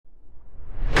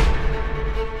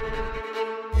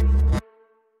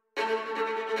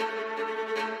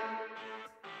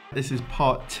This is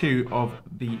part 2 of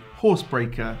the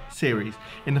Horsebreaker series.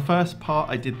 In the first part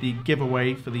I did the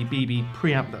giveaway for the BB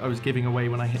preamp that I was giving away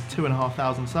when I hit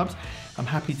 2,500 subs. I'm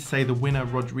happy to say the winner,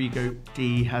 Rodrigo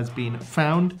D, has been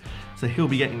found, so he'll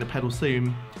be getting the pedal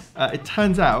soon. It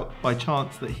turns out, by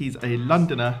chance, that he's a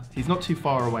Londoner, he's not too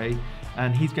far away,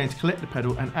 and he's going to collect the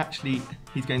pedal, and actually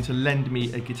he's going to lend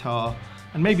me a guitar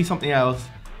and maybe something else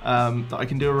that I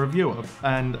can do a review of,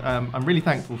 and I'm really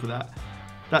thankful for that.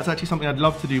 That's actually something I'd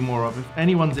love to do more of. If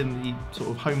anyone's in the sort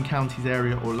of home counties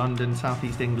area or London,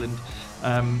 southeast England,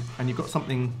 and you've got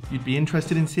something you'd be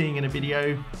interested in seeing in a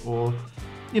video, or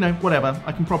you know, whatever,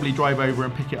 I can probably drive over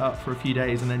and pick it up for a few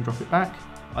days and then drop it back.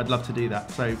 I'd love to do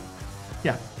that. So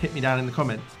yeah, hit me down in the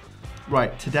comments.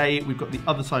 Right, today we've got the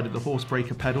other side of the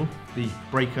Horsebreaker pedal, the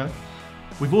breaker.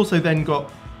 We've also then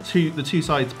got the two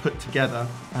sides put together,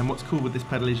 and what's cool with this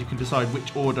pedal is you can decide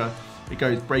which order it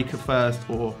goes, breaker first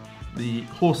or the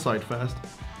horse side first.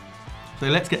 So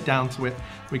let's get down to it.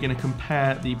 We're going to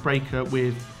compare the breaker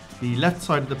with the left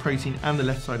side of the Protein and the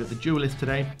left side of the Duellist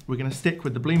today. We're going to stick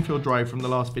with the Bloomfield drive from the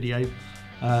last video.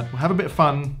 We'll have a bit of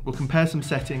fun. We'll compare some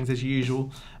settings as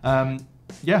usual.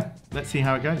 Yeah, let's see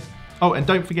how it goes. Oh, and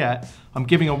don't forget, I'm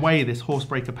giving away this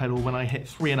Horsebreaker pedal when I hit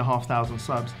 3,500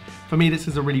 subs. For me, this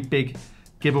is a really big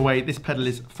giveaway. This pedal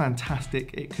is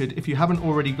fantastic. It could, if you haven't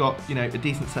already got, you know, a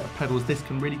decent set of pedals, this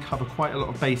can really cover quite a lot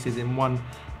of bases in one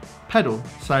pedal.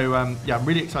 So yeah, I'm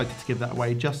really excited to give that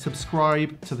away. Just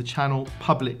subscribe to the channel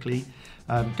publicly.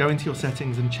 Go into your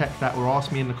settings and check that, or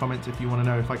ask me in the comments if you want to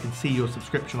know if I can see your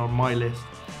subscription on my list,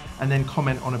 and then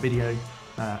comment on a video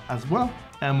as well,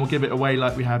 and we'll give it away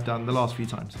like we have done the last few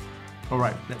times. All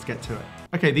right, let's get to it.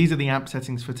 Okay, these are the amp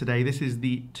settings for today. This is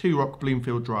the 2-rock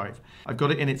Bloomfield drive. I've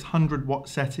got it in its 100-watt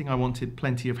setting. I wanted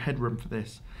plenty of headroom for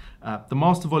this. The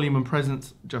master volume and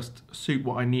presence just suit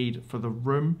what I need for the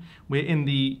room. We're in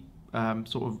the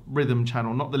sort of rhythm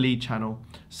channel, not the lead channel,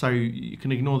 so you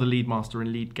can ignore the lead master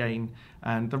and lead gain.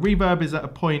 And the reverb is at a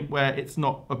point where it's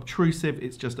not obtrusive,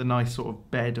 it's just a nice sort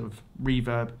of bed of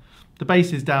reverb. The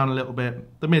bass is down a little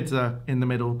bit, the mids are in the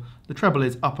middle, the treble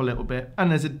is up a little bit,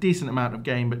 and there's a decent amount of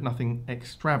gain, but nothing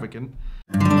extravagant.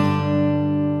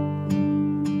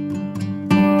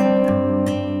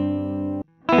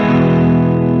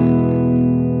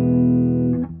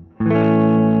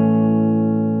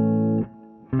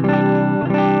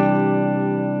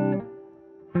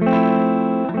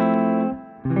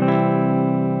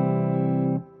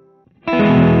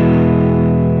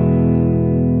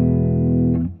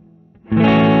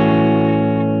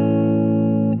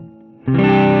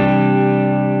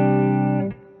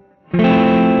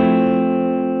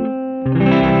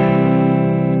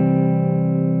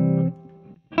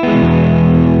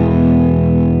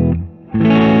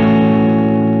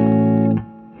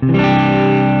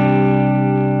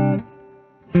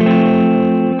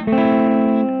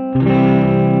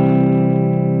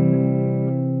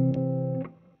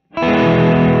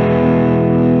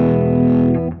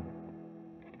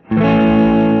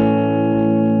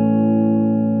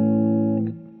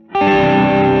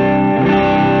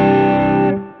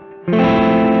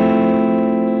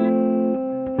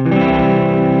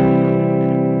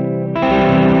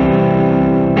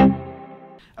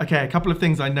 Okay, a couple of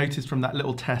things I noticed from that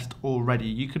little test already.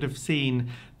 You could have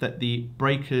seen that the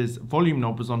breaker's volume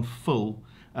knob was on full.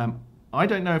 I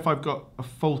don't know if I've got a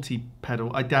faulty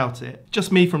pedal, I doubt it. Just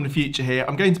me from the future here.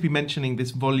 I'm going to be mentioning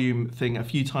this volume thing a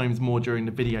few times more during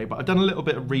the video, but I've done a little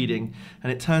bit of reading,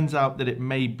 and it turns out that it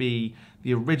may be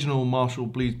the original Marshall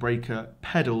Bluesbreaker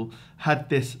pedal had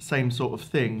this same sort of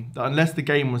thing, that unless the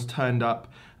gain was turned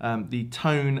up, the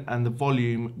tone and the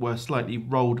volume were slightly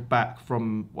rolled back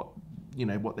from what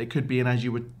they could be, and as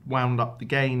you would wind up the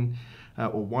gain,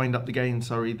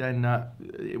 then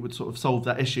it would sort of solve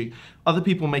that issue. Other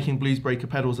people making Bluesbreaker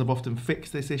pedals have often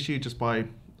fixed this issue just by,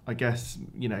 I guess,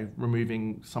 you know,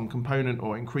 removing some component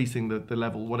or increasing the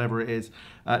level, whatever it is.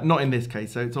 Not in this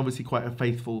case, so it's obviously quite a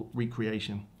faithful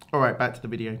recreation. All right, back to the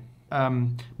video.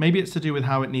 Maybe it's to do with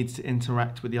how it needs to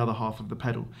interact with the other half of the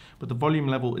pedal, but the volume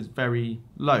level is very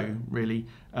low, really.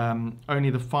 Only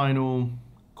the final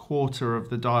quarter of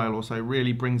the dial or so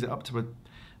really brings it up to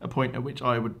a point at which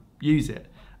I would use it.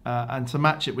 And to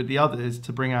match it with the others,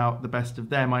 to bring out the best of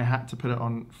them, I had to put it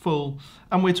on full,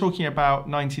 and we're talking about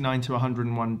 99 to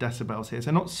 101 decibels here,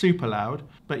 so not super loud,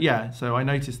 but yeah, so I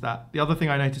noticed that. The other thing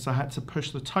I noticed, I had to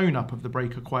push the tone up of the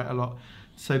breaker quite a lot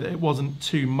so that it wasn't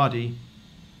too muddy.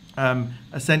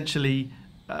 Essentially,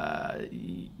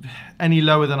 any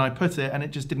lower than I put it, and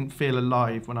it just didn't feel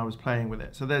alive when I was playing with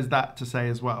it, so there's that to say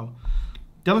as well.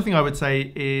 The other thing I would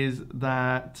say is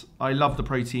that I love the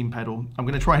Protein pedal. I'm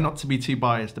going to try not to be too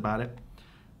biased about it.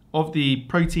 Of the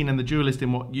Protein and the Duellist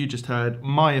in what you just heard,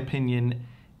 my opinion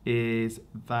is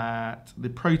that the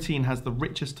Protein has the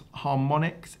richest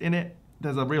harmonics in it.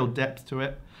 There's a real depth to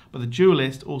it. But the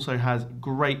Duellist also has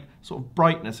great sort of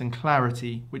brightness and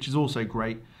clarity, which is also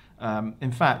great.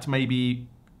 In fact, maybe,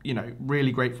 you know,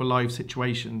 really great for live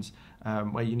situations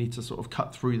where you need to sort of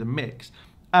cut through the mix.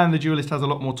 And the Duellist has a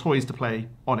lot more toys to play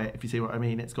on it, if you see what I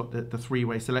mean. It's got the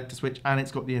three-way selector switch, and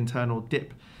it's got the internal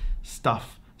dip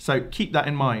stuff. So keep that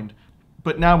in mind.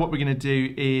 But now what we're going to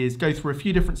do is go through a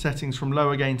few different settings from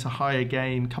lower gain to higher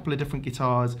gain, a couple of different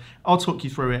guitars. I'll talk you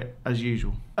through it as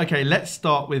usual. Okay, let's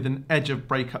start with an edge of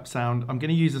breakup sound. I'm going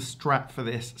to use a Strat for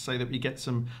this so that we get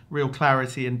some real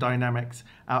clarity and dynamics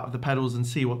out of the pedals and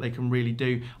see what they can really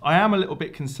do. I am a little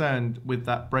bit concerned with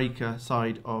that breaker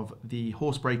side of the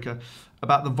Horsebreaker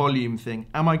about the volume thing.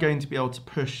 Am I going to be able to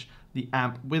push the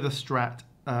amp with a Strat?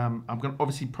 I'm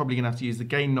obviously probably going to have to use the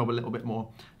gain knob a little bit more.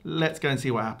 Let's go and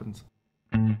see what happens.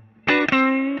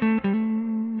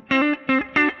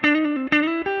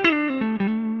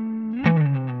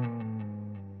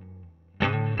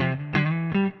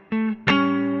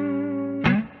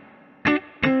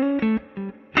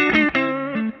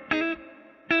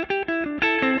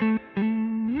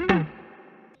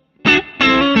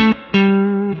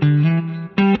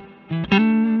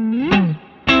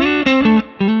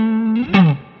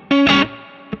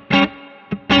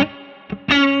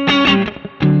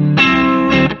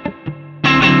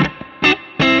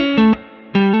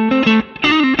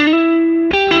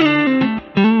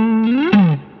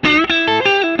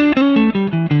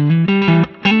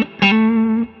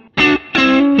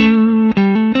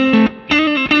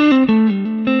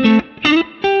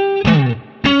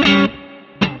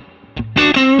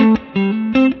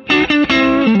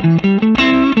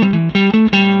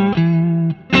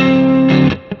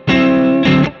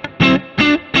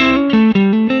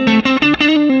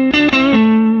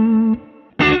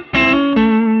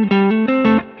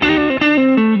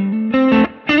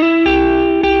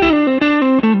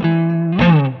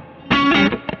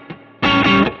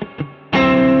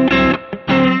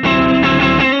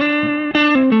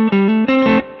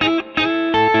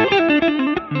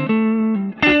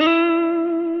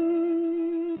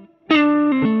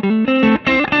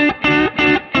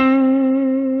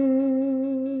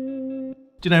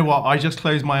 Do you know what? I just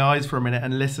closed my eyes for a minute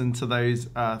and listened to those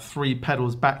three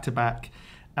pedals back to back.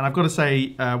 And I've got to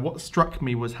say, what struck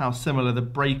me was how similar the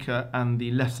breaker and the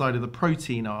left side of the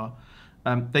Protein are.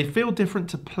 They feel different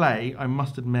to play, I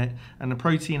must admit, and the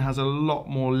Protein has a lot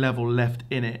more level left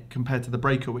in it compared to the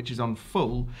breaker, which is on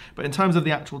full. But in terms of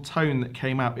the actual tone that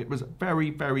came out, it was very,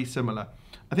 very similar.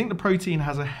 I think the Protein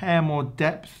has a hair more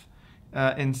depth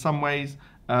in some ways,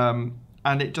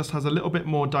 and it just has a little bit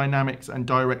more dynamics and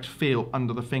direct feel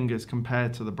under the fingers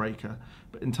compared to the breaker.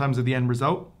 But in terms of the end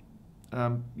result,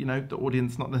 you know, the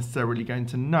audience not necessarily going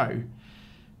to know.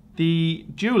 The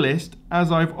Duellist,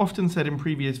 as I've often said in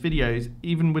previous videos,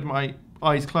 even with my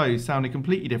eyes closed, sounded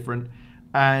completely different,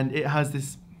 and it has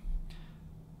this,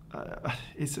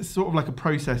 it's sort of like a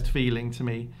processed feeling to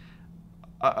me.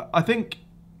 I think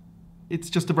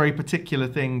it's just a very particular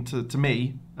thing to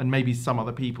me, and maybe some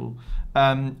other people.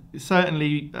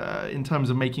 Certainly, in terms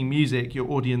of making music,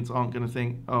 your audience aren't going to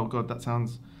think, oh God, that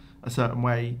sounds a certain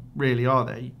way, really, are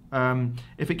they?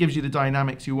 If it gives you the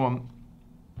dynamics you want.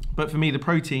 But for me, the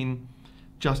Protein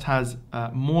just has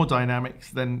more dynamics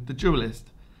than the Duellist.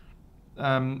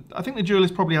 I think the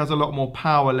Duellist probably has a lot more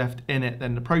power left in it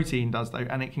than the Protein does, though,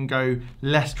 and it can go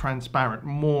less transparent,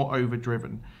 more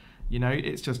overdriven. You know,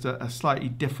 it's just a slightly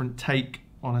different take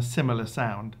on a similar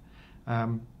sound.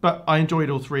 But I enjoyed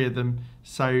all three of them.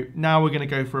 So now we're going to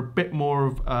go for a bit more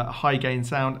of a high gain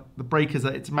sound. The breaker's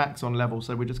at its max on level,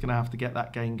 so we're just going to have to get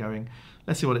that gain going.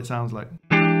 Let's see what it sounds like.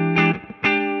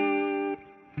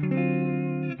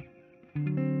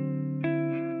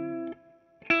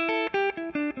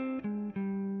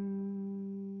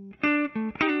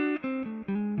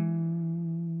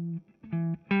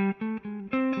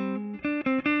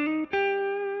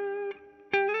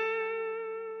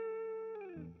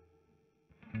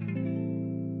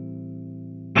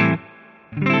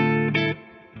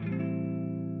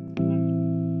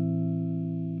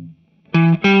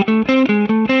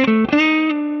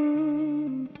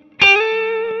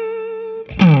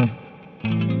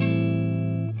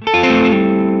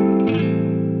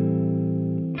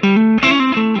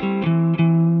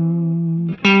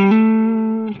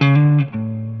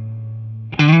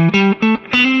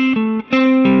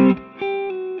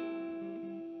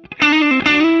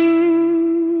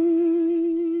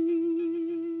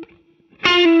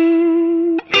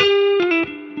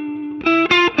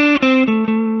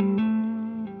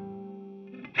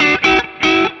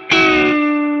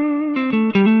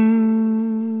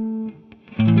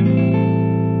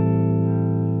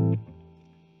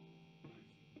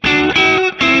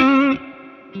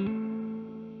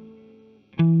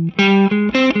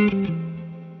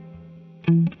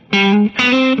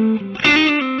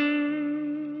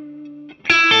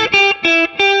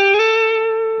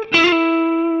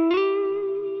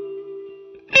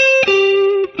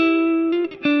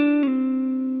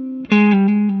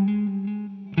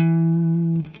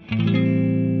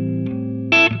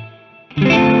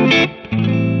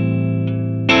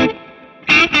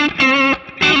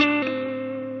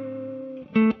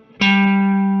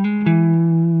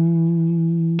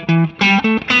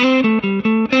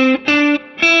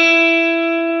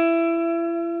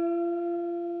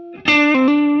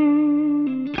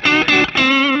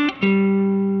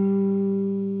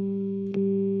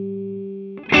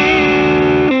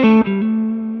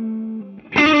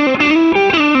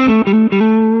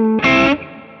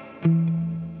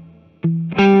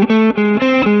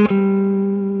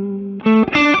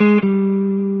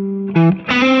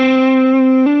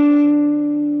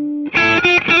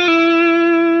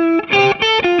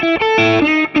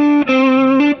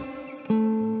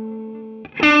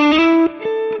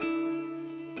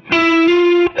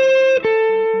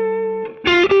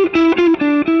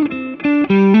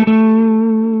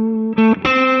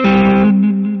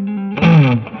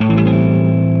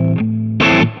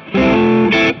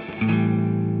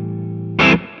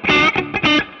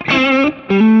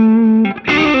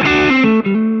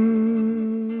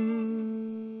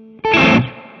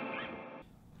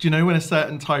 Do you know when a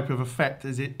certain type of effect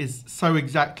is so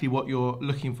exactly what you're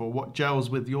looking for, what gels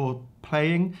with your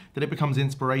playing, that it becomes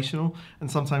inspirational? And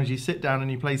sometimes you sit down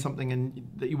and you play something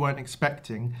that you weren't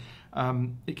expecting.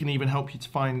 It can even help you to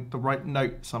find the right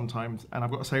note sometimes. And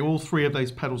I've got to say, all three of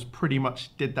those pedals pretty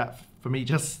much did that for me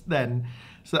just then.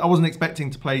 So I wasn't expecting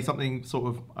to play something sort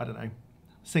of, I don't know,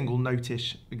 single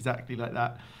notish exactly like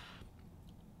that.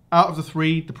 Out of the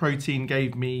three, the Protein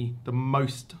gave me the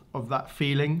most of that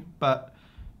feeling, but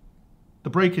the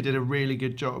Breaker did a really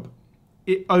good job.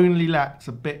 It only lacks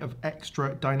a bit of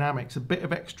extra dynamics, a bit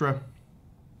of extra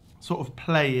sort of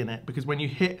play in it, because when you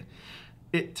hit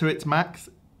it to its max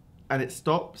and it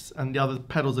stops and the other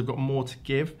pedals have got more to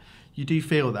give, you do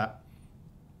feel that.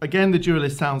 Again, the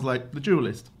Duellist sounds like the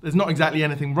Duellist. There's not exactly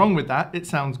anything wrong with that. It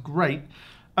sounds great.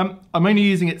 I'm only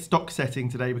using its stock setting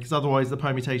today because otherwise the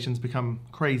permutations become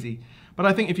crazy. But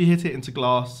I think if you hit it into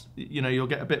glass, you know, you'll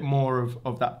get a bit more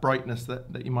of that brightness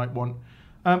that you might want.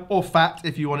 Or fat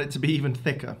if you want it to be even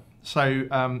thicker. So,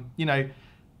 you know,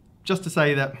 just to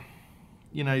say that,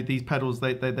 you know, these pedals,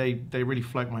 they really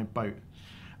float my boat.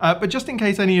 But just in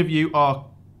case any of you are a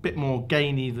bit more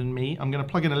gainy than me, I'm going to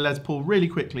plug in a Les Paul really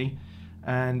quickly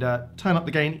and turn up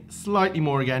the gain slightly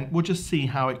more again. We'll just see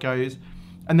how it goes.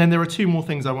 And then there are two more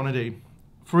things I want to do.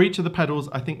 For each of the pedals,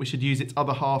 I think we should use its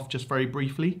other half just very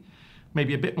briefly.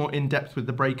 Maybe a bit more in-depth with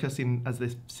the Breaker, seeing as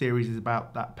this series is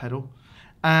about that pedal.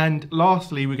 And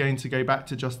lastly, we're going to go back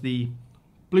to just the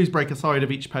bluesbreaker side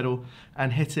of each pedal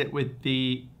and hit it with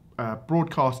the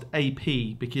Broadcast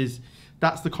AP, because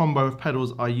that's the combo of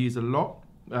pedals I use a lot.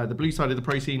 The blue side of the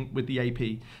Protein with the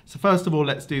AP. So first of all,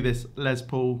 let's do this Les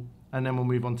Paul, and then we'll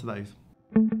move on to those.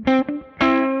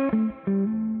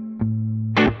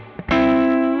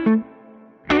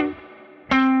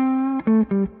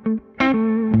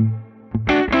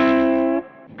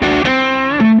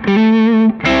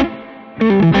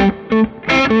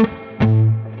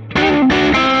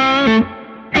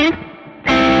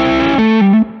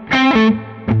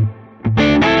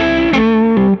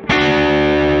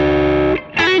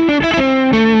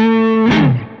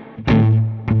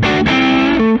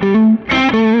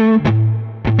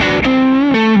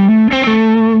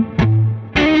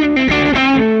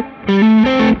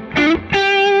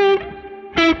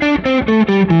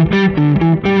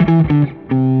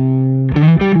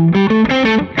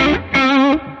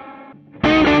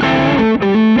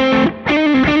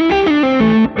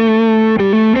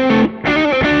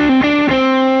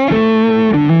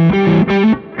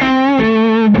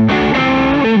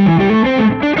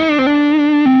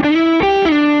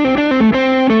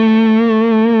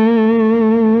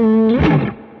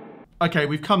 Okay,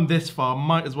 we've come this far,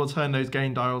 might as well turn those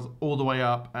gain dials all the way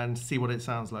up and see what it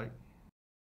sounds like.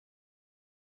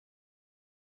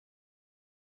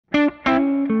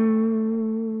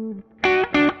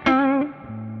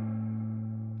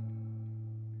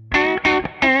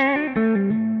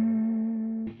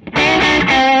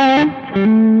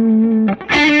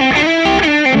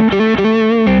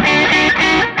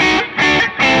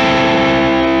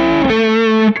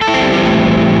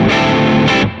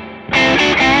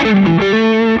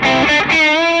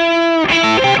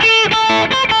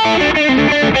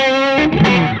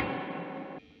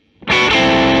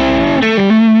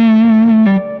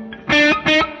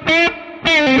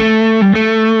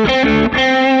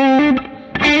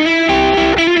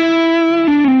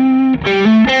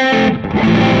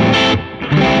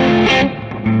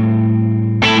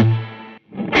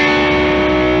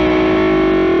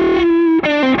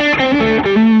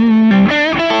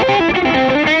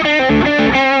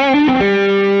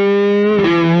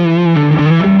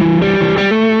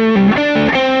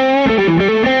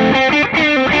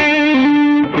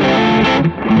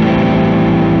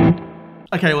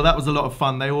 Okay, well that was a lot of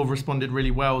fun. They all responded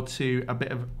really well to a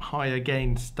bit of higher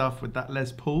gain stuff with that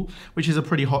Les Paul, which is a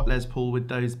pretty hot Les Paul with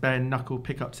those bare knuckle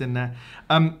pickups in there.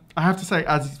 I have to say,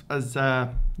 as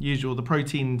usual, the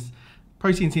Protein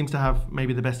seems to have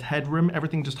maybe the best headroom.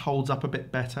 Everything just holds up a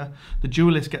bit better. The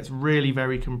Duellist gets really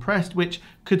very compressed, which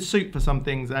could suit for some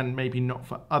things and maybe not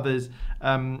for others.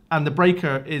 And the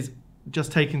Breaker is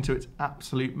just taken to its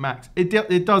absolute max.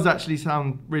 It does actually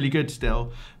sound really good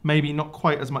still. Maybe not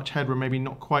quite as much headroom, maybe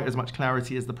not quite as much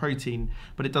clarity as the Protein,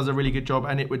 but it does a really good job,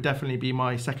 and it would definitely be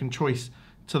my second choice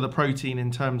to the Protein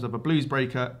in terms of a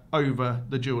bluesbreaker over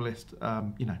the Duellist,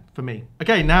 you know, for me.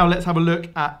 Okay, now let's have a look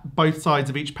at both sides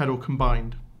of each pedal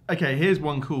combined. Okay, here's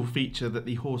one cool feature that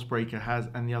the Horsebreaker has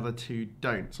and the other two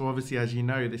don't. So obviously, as you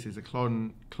know, this is a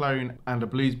clone and a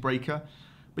bluesbreaker,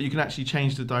 but you can actually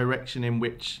change the direction in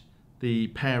which the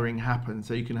pairing happens.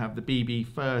 So you can have the BB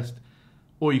first,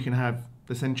 or you can have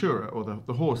the Centura or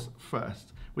the horse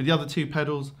first. With the other two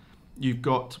pedals, you've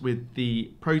got, with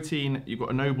the Protein, you've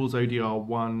got a Nobles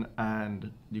ODR1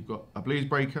 and you've got a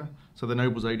bluesbreaker. So the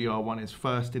Nobles ODR1 is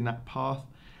first in that path.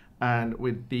 And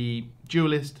with the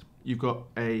Duellist, you've got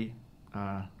a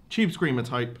tube screamer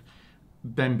type,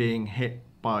 then being hit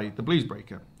by the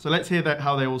bluesbreaker. So let's hear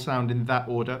how they all sound in that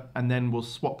order, and then we'll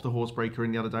swap the Horsebreaker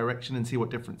in the other direction and see what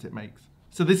difference it makes.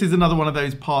 So this is another one of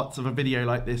those parts of a video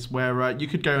like this where you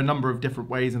could go a number of different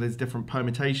ways and there's different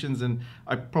permutations, and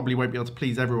I probably won't be able to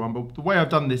please everyone, but the way I've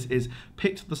done this is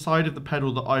picked the side of the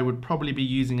pedal that I would probably be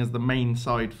using as the main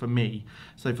side for me.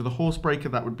 So for the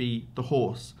Horsebreaker, that would be the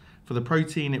horse. For the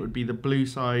Protein, it would be the blue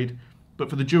side. But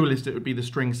for the Duellist, it would be the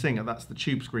string singer. That's the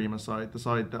tube screamer side, the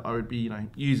side that I would be, you know,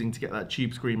 using to get that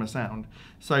tube screamer sound.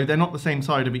 So they're not the same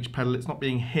side of each pedal. It's not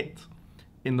being hit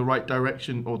in the right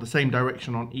direction or the same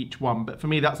direction on each one. But for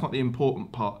me, that's not the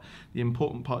important part. The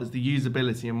important part is the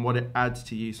usability and what it adds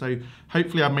to you. So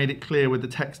hopefully I've made it clear with the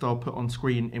text I'll put on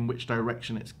screen in which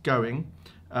direction it's going.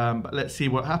 But let's see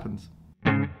what happens.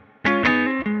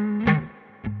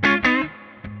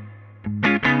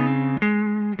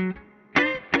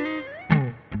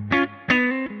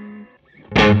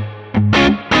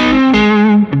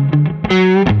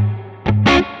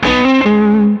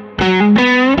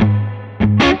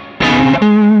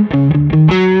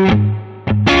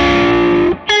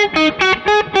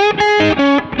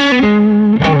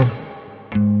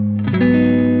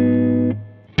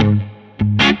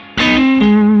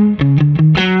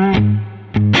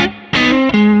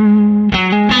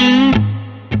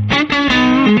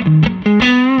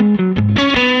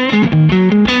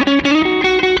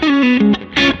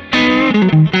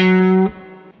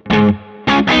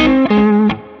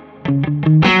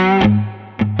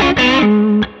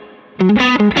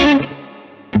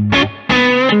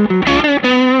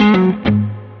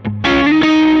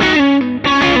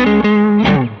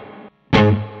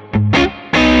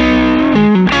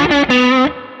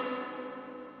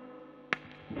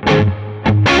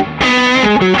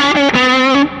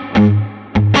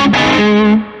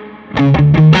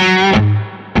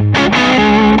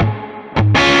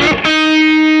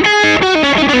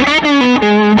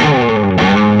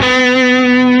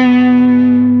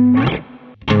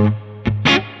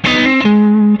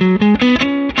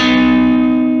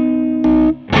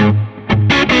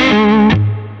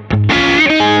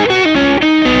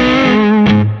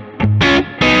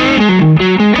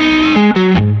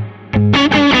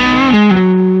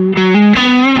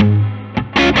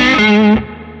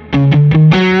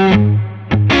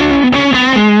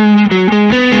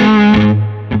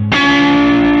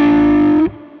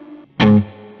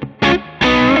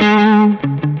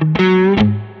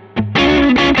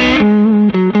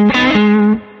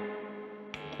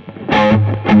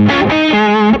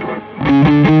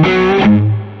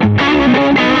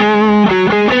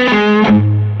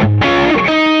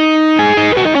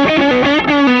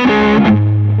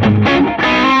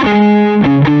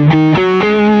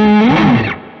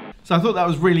 So I thought that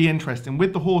was really interesting.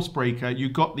 With the Horsebreaker, you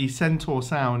got the centaur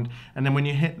sound, and then when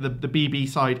you hit the BB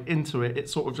side into it, it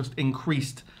sort of just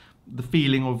increased the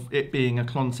feeling of it being a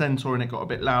clon centaur, and it got a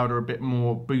bit louder, a bit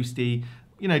more boosty,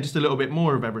 you know, just a little bit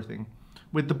more of everything.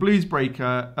 With the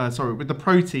bluesbreaker, with the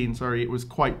Protein, it was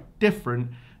quite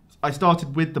different. I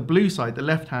started with the blue side, the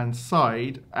left-hand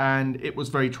side, and it was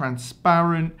very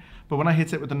transparent. But when I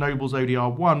hit it with the Nobles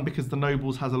ODR1, because the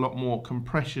Nobles has a lot more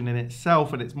compression in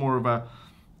itself, and it's more of a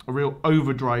real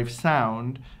overdrive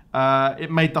sound,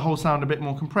 it made the whole sound a bit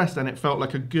more compressed, and it felt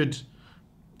like a good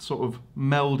sort of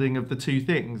melding of the two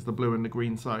things, the blue and the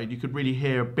green side. You could really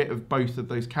hear a bit of both of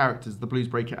those characters, the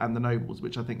bluesbreaker and the Nobles,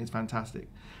 which I think is fantastic.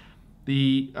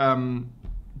 The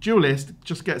Duellist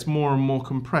just gets more and more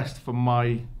compressed for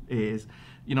my ears.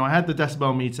 You know, I had the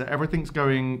decibel meter, everything's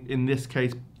going, in this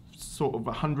case, sort of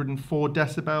 104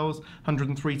 decibels,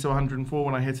 103 to 104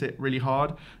 when I hit it really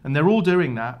hard, and they're all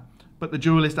doing that. But the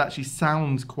Duellist actually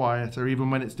sounds quieter.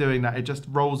 Even when it's doing that, it just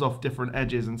rolls off different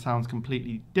edges and sounds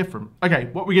completely different. Okay,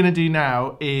 what we're gonna do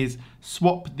now is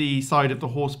swap the side of the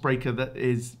Horsebreaker that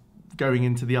is going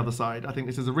into the other side. I think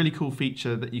this is a really cool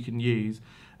feature that you can use.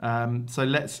 So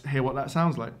let's hear what that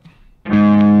sounds like.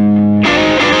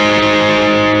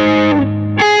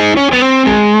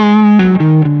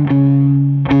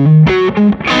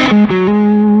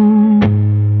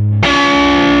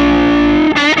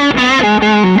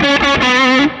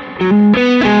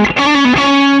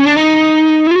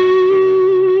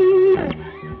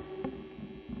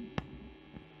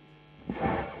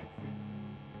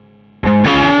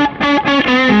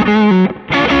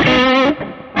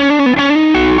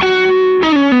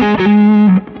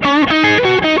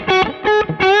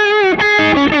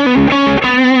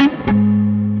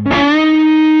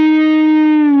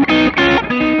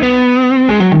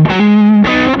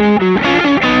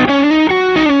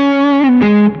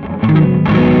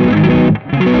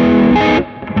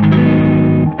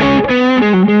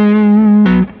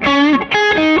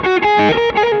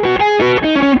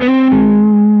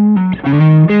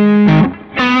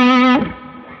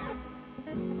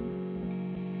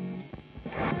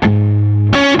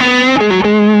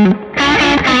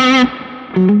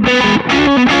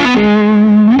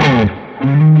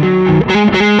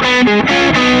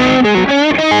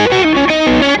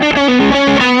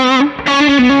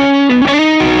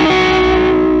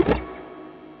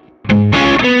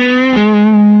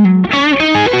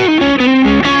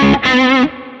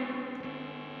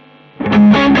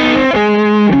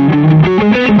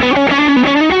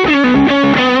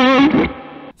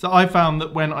 So I found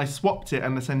that when I swapped it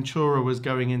and the Centura was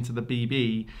going into the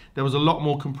BB, there was a lot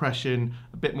more compression,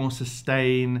 a bit more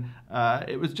sustain.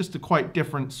 It was just a quite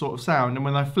different sort of sound. And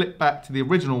when I flipped back to the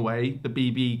original way, the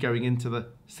BB going into the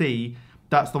C,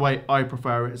 that's the way I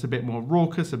prefer it. It's a bit more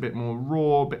raucous, a bit more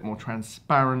raw, a bit more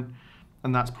transparent.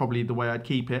 And that's probably the way I'd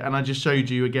keep it. And I just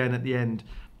showed you again at the end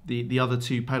the other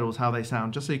two pedals, how they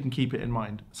sound, just so you can keep it in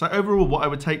mind. So overall, what I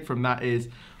would take from that is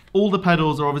all the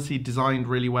pedals are obviously designed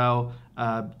really well.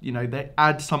 You know, they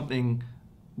add something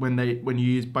when you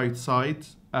use both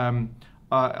sides.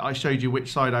 I showed you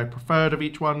which side I preferred of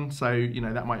each one, so you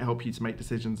know that might help you to make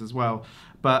decisions as well.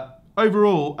 But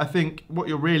overall, I think what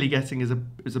you're really getting is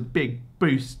a big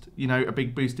boost. You know, a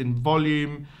big boost in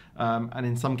volume, and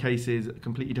in some cases, a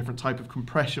completely different type of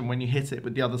compression when you hit it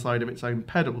with the other side of its own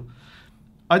pedal.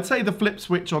 I'd say the flip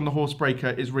switch on the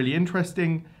Horsebreaker is really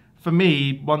interesting. For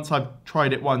me, once I've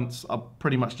tried it once, I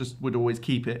pretty much just would always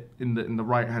keep it in the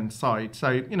right-hand side. So,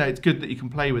 you know, it's good that you can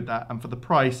play with that. And for the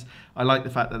price, I like the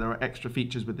fact that there are extra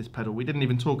features with this pedal. We didn't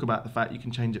even talk about the fact you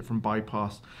can change it from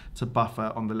bypass to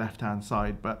buffer on the left-hand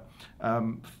side. But,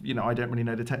 you know, I don't really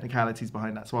know the technicalities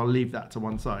behind that, so I'll leave that to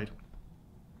one side.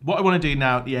 What I want to do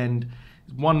now at the end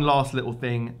is one last little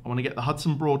thing. I want to get the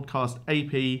Hudson Broadcast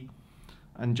AP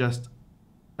and just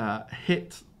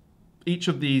hit each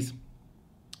of these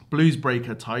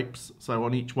bluesbreaker types. So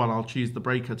on each one I'll choose the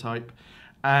breaker type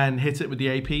and hit it with the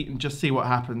AP and just see what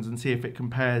happens and see if it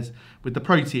compares with the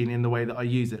Protein in the way that I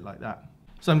use it like that.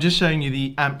 So I'm just showing you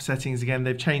the amp settings again.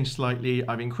 They've changed slightly.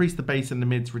 I've increased the bass and the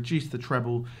mids, reduced the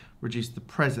treble, reduced the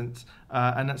presence,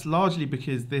 and that's largely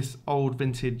because this old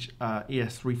vintage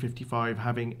ES355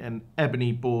 having an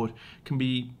ebony board can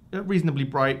be reasonably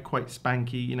bright, quite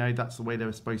spanky, you know, that's the way they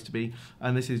were supposed to be,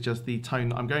 and this is just the tone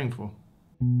that I'm going for.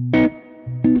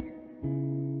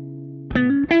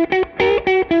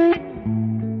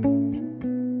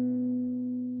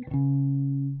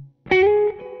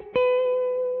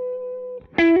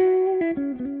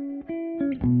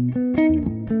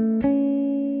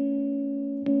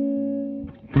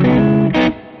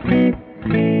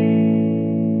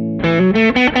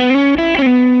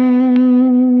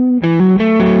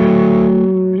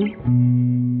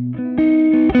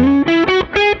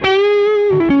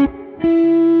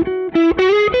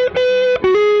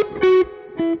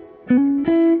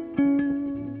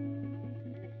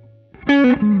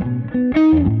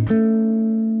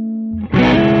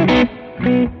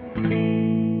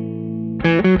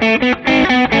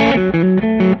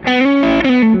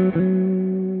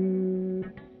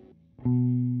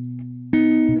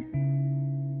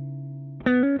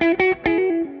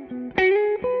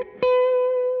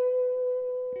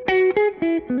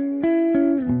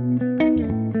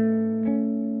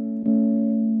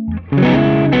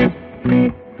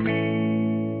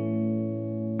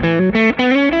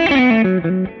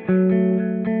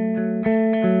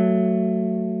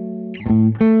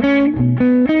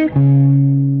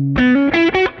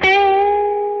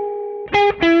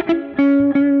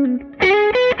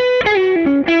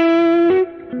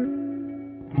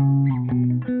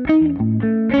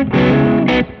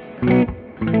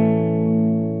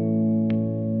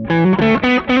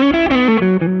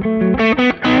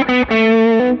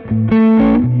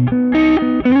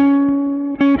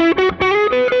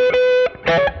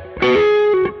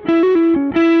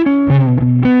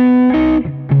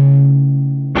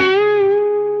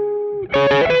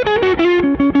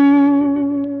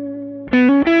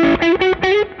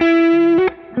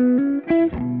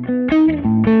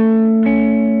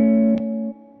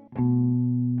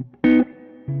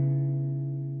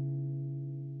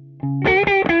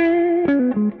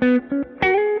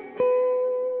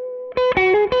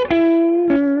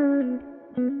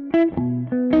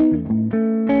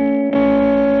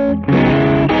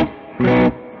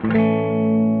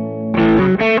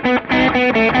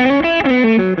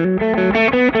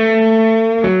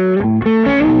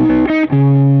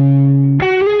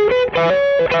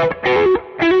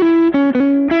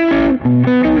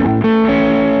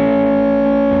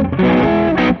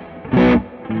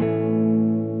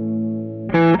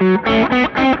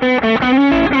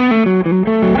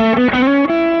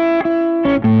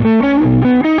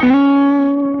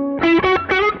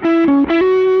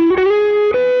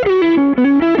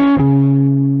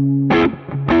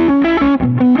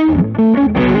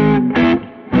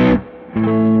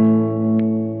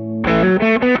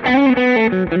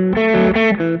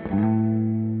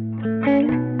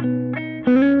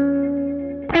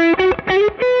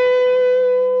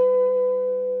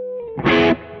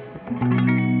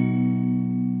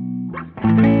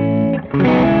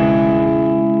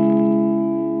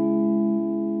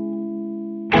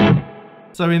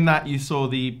 So in that you saw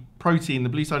the protein, the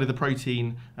blue side of the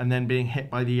protein, and then being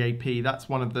hit by the AP. That's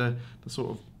one of the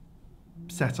sort of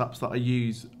setups that I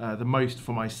use the most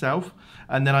for myself.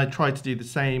 And then I tried to do the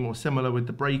same or similar with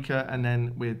the breaker and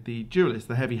then with the Duellist,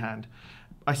 the heavy hand.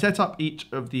 I set up each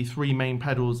of the three main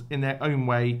pedals in their own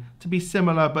way to be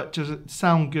similar but to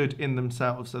sound good in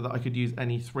themselves so that I could use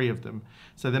any three of them.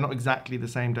 So they're not exactly the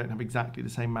same, don't have exactly the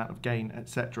same amount of gain,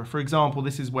 etc. For example,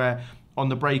 this is where on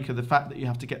the breaker, the fact that you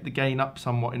have to get the gain up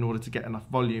somewhat in order to get enough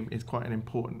volume is quite an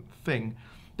important thing.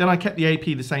 Then I kept the AP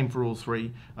the same for all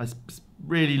three. I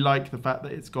really like the fact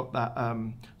that it's got that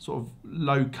sort of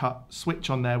low cut switch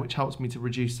on there, which helps me to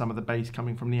reduce some of the bass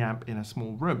coming from the amp in a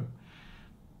small room.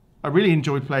 I really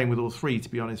enjoyed playing with all three, to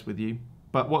be honest with you,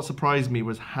 but what surprised me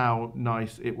was how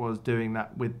nice it was doing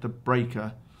that with the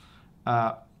breaker.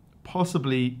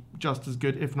 Possibly just as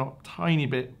good, if not a tiny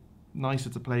bit nicer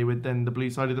to play with than the blue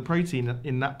side of the protein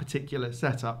in that particular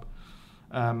setup.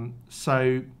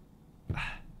 So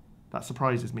that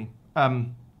surprises me.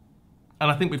 And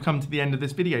I think we've come to the end of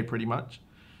this video pretty much.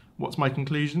 What's my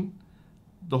conclusion?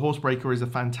 The Horsebreaker is a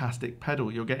fantastic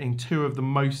pedal. You're getting two of the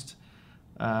most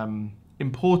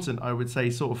important, I would say,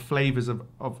 sort of flavors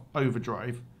of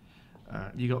overdrive.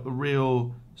 You got the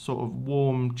real sort of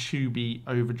warm, tubey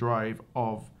overdrive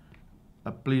of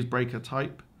a bluesbreaker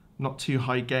type, not too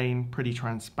high gain, pretty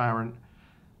transparent.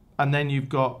 And then you've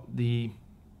got the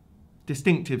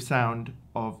distinctive sound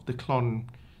of the Klon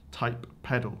type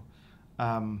pedal.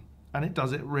 And it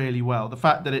does it really well. The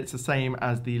fact that it's the same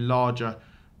as the larger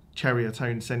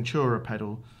Ceriatone Centura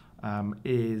pedal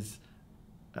is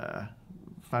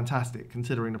fantastic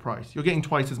considering the price. You're getting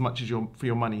twice as much as for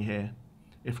your money here,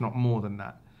 if not more than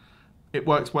that. It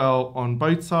works well on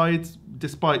both sides,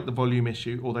 despite the volume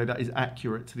issue, although that is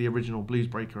accurate to the original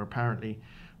Bluesbreaker apparently.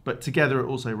 But together it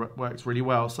also works really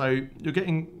well. So you're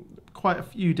getting quite a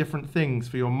few different things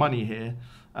for your money here.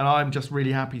 And I'm just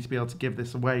really happy to be able to give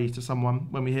this away to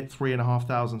someone when we hit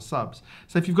 3,500 subs.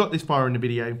 So if you've got this far in the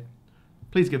video,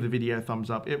 please give the video a thumbs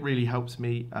up. It really helps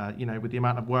me, you know, with the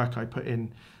amount of work I put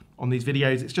in on these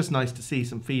videos. It's just nice to see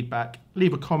some feedback.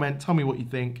 Leave a comment, tell me what you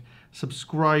think.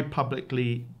 Subscribe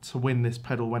publicly to win this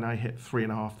pedal when I hit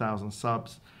 3,500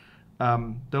 subs.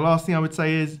 The last thing I would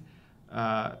say is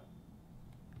both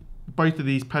of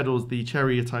these pedals, the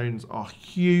Ceriatones, are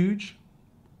huge,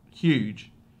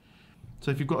 huge. So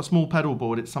if you've got a small pedal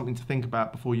board, it's something to think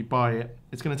about before you buy it.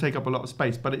 It's going to take up a lot of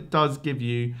space, but it does give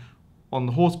you, on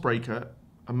the Horsebreaker,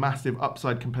 a massive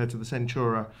upside compared to the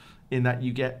Centura, in that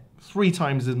you get 3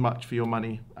 times as much for your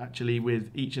money, actually,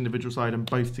 with each individual side and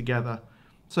both together.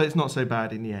 So it's not so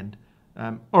bad in the end.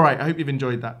 All right, I hope you've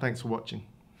enjoyed that. Thanks for watching.